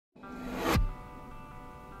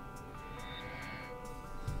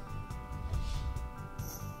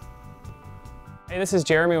Hey, this is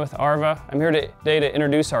Jeremy with Arva. I'm here today to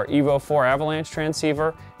introduce our Evo4 avalanche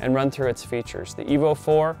transceiver and run through its features. The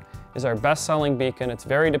Evo4 is our best-selling beacon. It's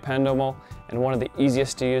very dependable and one of the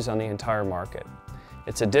easiest to use on the entire market.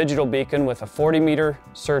 It's a digital beacon with a 40-meter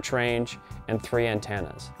search range and 3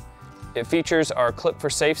 antennas. It features our Clip for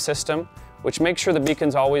Safe system, which makes sure the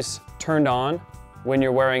beacon's always turned on when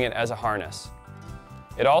you're wearing it as a harness.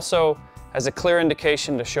 It also has a clear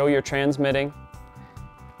indication to show you're transmitting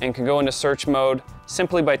and can go into search mode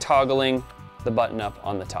simply by toggling the button up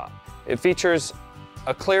on the top. It features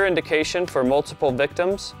a clear indication for multiple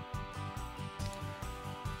victims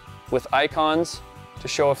with icons to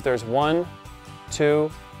show if there's 1,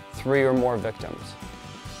 2, 3 or more victims.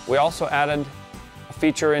 We also added a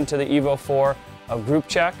feature into the Evo4 of group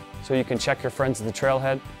check, so you can check your friends at the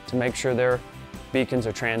trailhead to make sure their beacons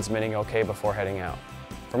are transmitting okay before heading out.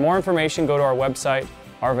 For more information, go to our website,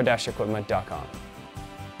 arva-equipment.com.